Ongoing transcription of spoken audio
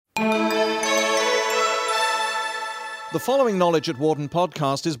The following Knowledge at Wharton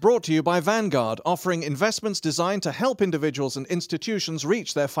podcast is brought to you by Vanguard, offering investments designed to help individuals and institutions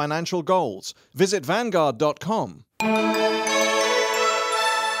reach their financial goals. Visit Vanguard.com.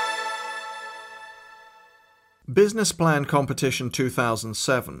 Business Plan Competition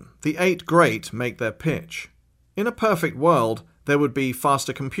 2007. The 8 great make their pitch. In a perfect world, there would be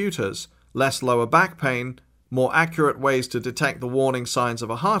faster computers, less lower back pain, more accurate ways to detect the warning signs of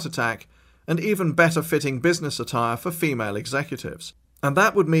a heart attack, and even better fitting business attire for female executives. And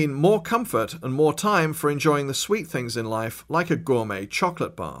that would mean more comfort and more time for enjoying the sweet things in life, like a gourmet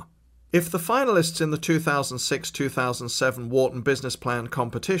chocolate bar. If the finalists in the 2006-2007 Wharton Business Plan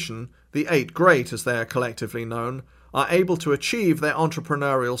competition, the 8 great as they are collectively known, are able to achieve their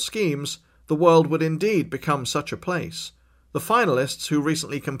entrepreneurial schemes, the world would indeed become such a place. The finalists, who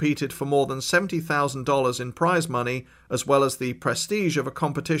recently competed for more than $70,000 in prize money, as well as the prestige of a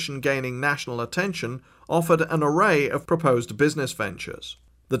competition gaining national attention, offered an array of proposed business ventures.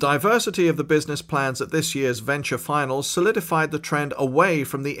 The diversity of the business plans at this year's venture finals solidified the trend away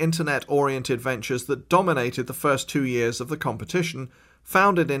from the internet-oriented ventures that dominated the first 2 years of the competition,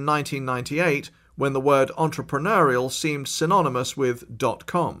 founded in 1998, when the word entrepreneurial seemed synonymous with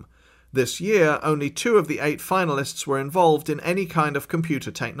 .com. This year, only 2 of the 8 finalists were involved in any kind of computer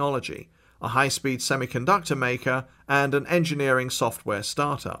technology, a high-speed semiconductor maker and an engineering software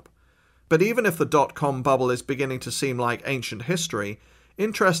startup. But even if the .com bubble is beginning to seem like ancient history,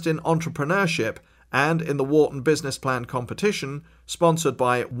 interest in entrepreneurship and in the Wharton Business Plan competition, sponsored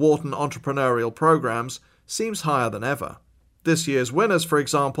by Wharton Entrepreneurial Programs, seems higher than ever. This year's winners, for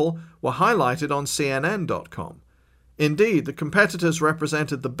example, were highlighted on CNN.com. Indeed, the competitors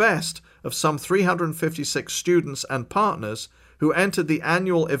represented the best of some 356 students and partners who entered the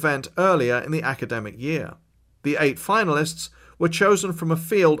annual event earlier in the academic year. The 8 finalists were chosen from a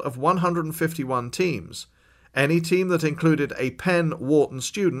field of 151 teams. Any team that included a Penn Wharton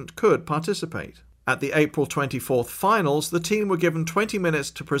student could participate. At the April 24th finals, the team were given 20 minutes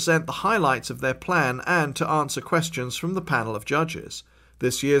to present the highlights of their plan and to answer questions from the panel of judges.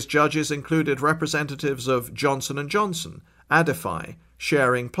 This year's judges included representatives of Johnson & Johnson, Adify,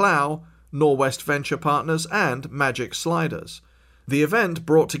 Sharing Plow, Norwest Venture Partners, and Magic Sliders. The event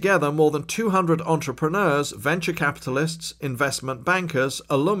brought together more than 200 entrepreneurs, venture capitalists, investment bankers,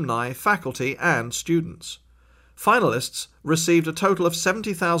 alumni, faculty, and students. Finalists received a total of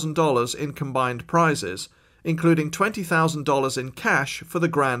 $70,000 in combined prizes, including $20,000 in cash for the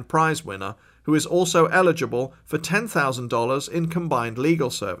grand prize winner, who is also eligible for $10,000 in combined legal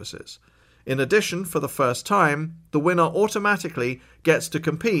services. In addition, for the first time, the winner automatically gets to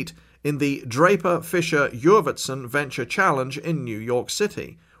compete in the Draper Fisher Jurvetson Venture Challenge in New York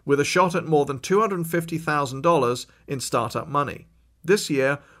City, with a shot at more than $250,000 in startup money. This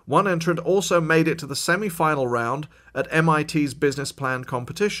year, one entrant also made it to the semi-final round at MIT's Business Plan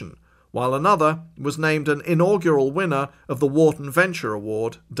competition, while another was named an inaugural winner of the Wharton Venture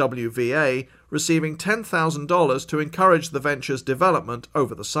Award, WVA, receiving $10,000 to encourage the venture's development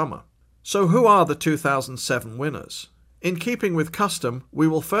over the summer. So who are the 2007 winners? In keeping with custom, we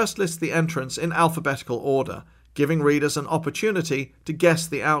will first list the entrants in alphabetical order, giving readers an opportunity to guess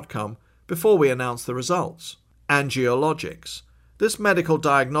the outcome before we announce the results. Angiologics. This medical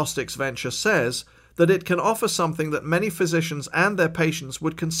diagnostics venture says that it can offer something that many physicians and their patients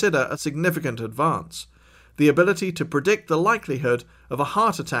would consider a significant advance: the ability to predict the likelihood of a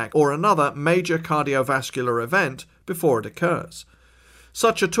heart attack or another major cardiovascular event before it occurs.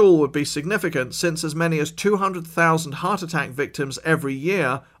 Such a tool would be significant since as many as 200,000 heart attack victims every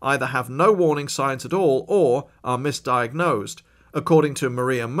year either have no warning signs at all or are misdiagnosed, according to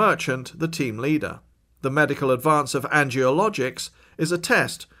Maria Merchant, the team leader. The medical advance of angiologics is a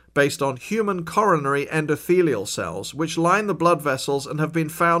test based on human coronary endothelial cells, which line the blood vessels and have been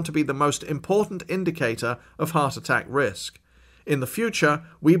found to be the most important indicator of heart attack risk. In the future,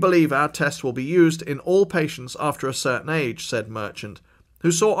 we believe our test will be used in all patients after a certain age, said Merchant,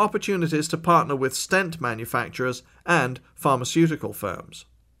 who saw opportunities to partner with stent manufacturers and pharmaceutical firms.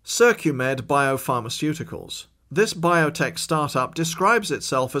 Circumed Biopharmaceuticals. This biotech startup describes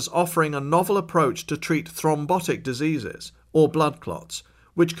itself as offering a novel approach to treat thrombotic diseases, or blood clots,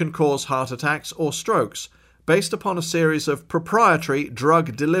 which can cause heart attacks or strokes, based upon a series of proprietary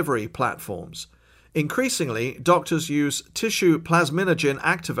drug delivery platforms. Increasingly, doctors use tissue plasminogen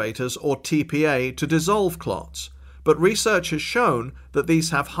activators, or TPA, to dissolve clots, but research has shown that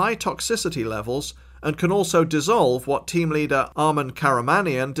these have high toxicity levels and can also dissolve what team leader Arman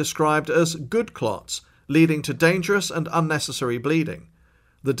Karamanian described as good clots, leading to dangerous and unnecessary bleeding.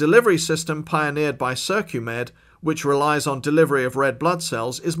 The delivery system pioneered by Circumed which relies on delivery of red blood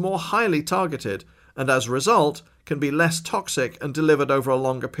cells, is more highly targeted and as a result can be less toxic and delivered over a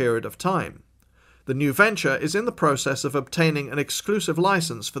longer period of time. The new venture is in the process of obtaining an exclusive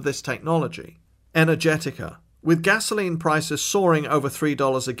license for this technology. Energetica. With gasoline prices soaring over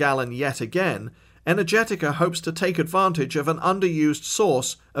 $3 a gallon yet again, Energetica hopes to take advantage of an underused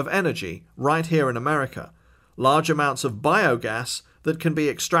source of energy right here in America: large amounts of biogas that can be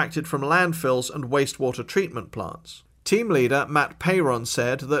extracted from landfills and wastewater treatment plants. Team leader Matt Peyron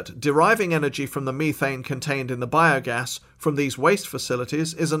said that deriving energy from the methane contained in the biogas from these waste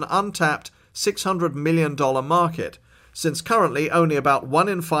facilities is an untapped $600 million market, since currently only about 1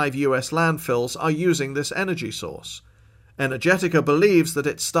 in 5 US landfills are using this energy source. Energetica believes that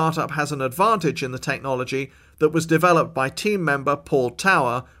its startup has an advantage in the technology that was developed by team member Paul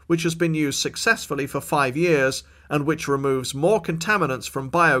Tower, which has been used successfully for 5 years and which removes more contaminants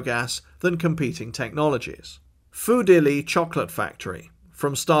from biogas than competing technologies. Foodilly Chocolate Factory.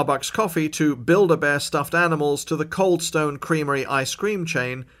 From Starbucks coffee to Build-A-Bear stuffed animals to the Cold Stone Creamery ice cream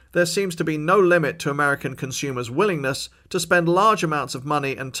chain, there seems to be no limit to American consumers' willingness to spend large amounts of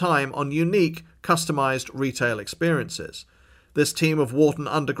money and time on unique, customized retail experiences. This team of Wharton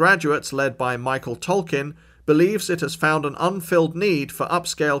undergraduates, led by Michael Tolkien, believes it has found an unfilled need for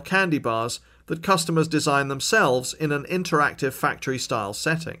upscale candy bars that customers design themselves in an interactive factory-style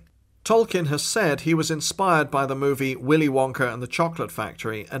setting. Tolkien has said he was inspired by the movie Willy Wonka and the Chocolate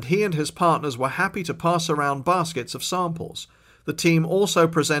Factory, and he and his partners were happy to pass around baskets of samples. The team also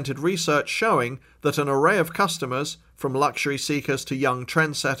presented research showing that an array of customers, from luxury seekers to young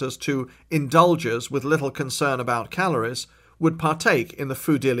trendsetters to indulgers with little concern about calories, would partake in the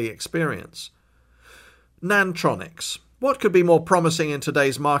Foodilly experience. Nantronics. What could be more promising in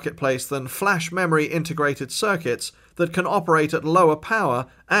today's marketplace than flash memory integrated circuits that can operate at lower power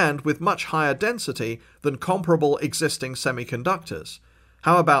and with much higher density than comparable existing semiconductors?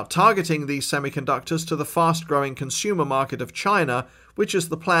 How about targeting these semiconductors to the fast-growing consumer market of China, which is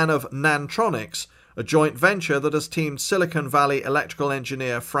the plan of Nantronics, a joint venture that has teamed Silicon Valley electrical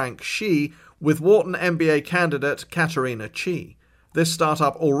engineer Frank Shi with Wharton MBA candidate Katerina Chi. This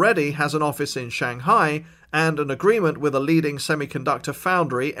startup already has an office in Shanghai and an agreement with a leading semiconductor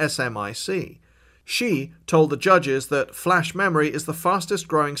foundry, SMIC. Shi told the judges that flash memory is the fastest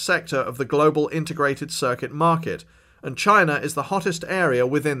growing sector of the global integrated circuit market, and China is the hottest area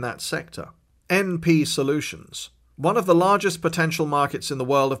within that sector. NP Solutions. One of the largest potential markets in the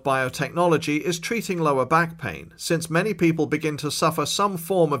world of biotechnology is treating lower back pain, since many people begin to suffer some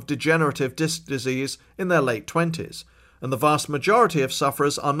form of degenerative disc disease in their late 20s, and the vast majority of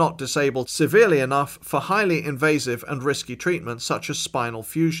sufferers are not disabled severely enough for highly invasive and risky treatments such as spinal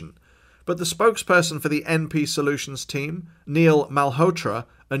fusion. But the spokesperson for the NP Solutions team, Neil Malhotra,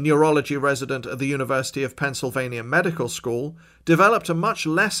 a neurology resident at the University of Pennsylvania Medical School, developed a much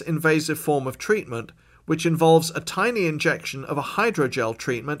less invasive form of treatment which involves a tiny injection of a hydrogel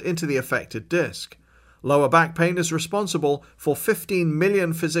treatment into the affected disc. Lower back pain is responsible for 15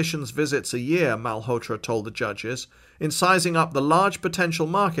 million physicians' visits a year, Malhotra told the judges, in sizing up the large potential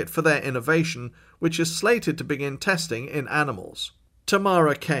market for their innovation, which is slated to begin testing in animals.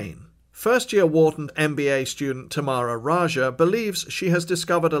 Tamara Kane. First-year Wharton MBA student Tamara Raja believes she has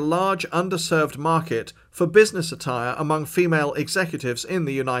discovered a large underserved market for business attire among female executives in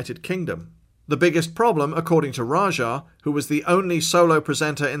the United Kingdom. The biggest problem, according to Raja, who was the only solo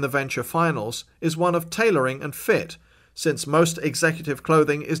presenter in the venture finals, is one of tailoring and fit, since most executive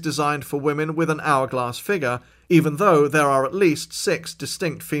clothing is designed for women with an hourglass figure, even though there are at least 6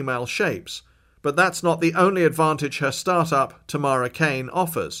 distinct female shapes. But that's not the only advantage her startup, Tamara Kane,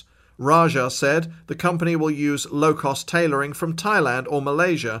 offers. Raja said the company will use low-cost tailoring from Thailand or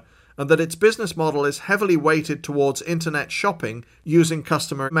Malaysia, and that its business model is heavily weighted towards internet shopping using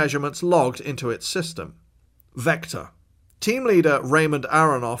customer measurements logged into its system. Vector. Team leader Raymond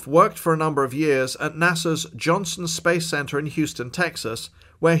Aronoff worked for a number of years at NASA's Johnson Space Center in Houston, Texas,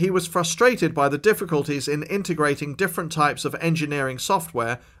 where he was frustrated by the difficulties in integrating different types of engineering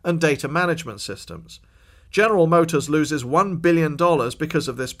software and data management systems. General Motors loses $1 billion because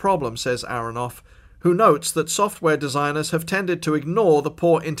of this problem, says Aronoff, who notes that software designers have tended to ignore the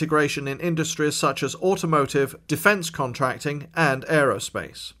poor integration in industries such as automotive, defense contracting, and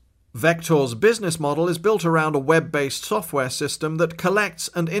aerospace. Vector's business model is built around a web-based software system that collects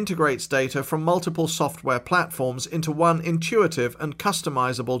and integrates data from multiple software platforms into one intuitive and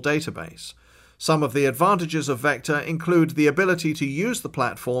customizable database. Some of the advantages of Vector include the ability to use the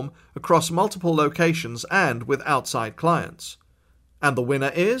platform across multiple locations and with outside clients. And the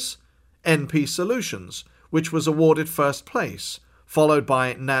winner is NP Solutions, which was awarded first place, followed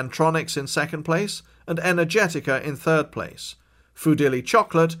by Nantronics in second place and Energetica in third place. Fudili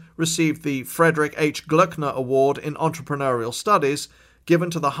Chocolate received the Frederick H. Gluckner Award in Entrepreneurial Studies, given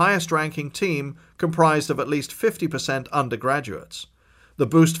to the highest-ranking team comprised of at least 50% undergraduates. The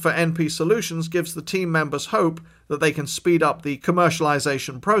boost for NP Solutions gives the team members hope that they can speed up the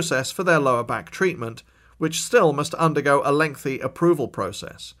commercialization process for their lower back treatment, which still must undergo a lengthy approval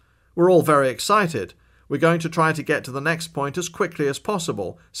process. We're all very excited. We're going to try to get to the next point as quickly as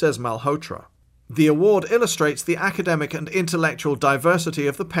possible, says Malhotra. The award illustrates the academic and intellectual diversity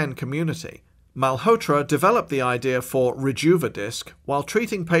of the pen community. Malhotra developed the idea for Rejuvadisc while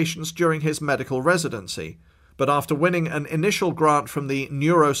treating patients during his medical residency, but after winning an initial grant from the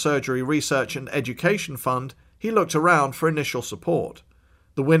Neurosurgery Research and Education Fund, he looked around for initial support.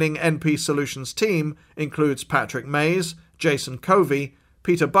 The winning NP Solutions team includes Patrick Mays, Jason Covey,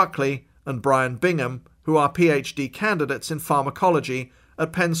 Peter Buckley, and Brian Bingham, who are PhD candidates in pharmacology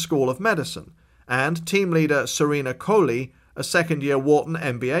at Penn School of Medicine, and team leader Serena Kohli, a second-year Wharton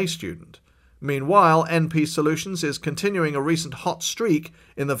MBA student. Meanwhile, NP Solutions is continuing a recent hot streak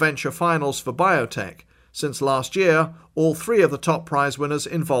in the venture finals for biotech. Since last year, all three of the top prize winners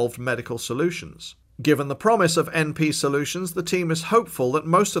involved medical solutions. Given the promise of NP Solutions, the team is hopeful that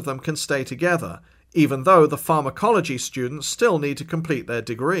most of them can stay together, even though the pharmacology students still need to complete their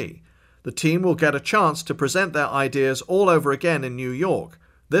degree. The team will get a chance to present their ideas all over again in New York,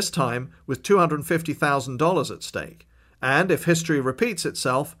 this time with $250,000 at stake. And if history repeats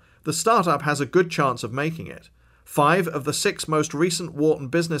itself, the startup has a good chance of making it. 5 of the 6 most recent Wharton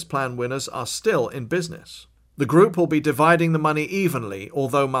Business Plan winners are still in business. The group will be dividing the money evenly,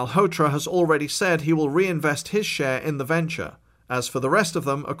 although Malhotra has already said he will reinvest his share in the venture. As for the rest of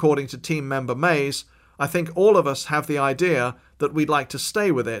them, according to team member Mays, I think all of us have the idea that we'd like to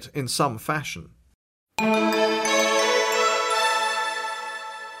stay with it in some fashion.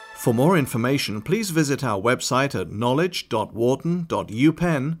 For more information, please visit our website at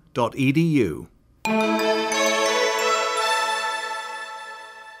knowledge.wharton.upenn.edu.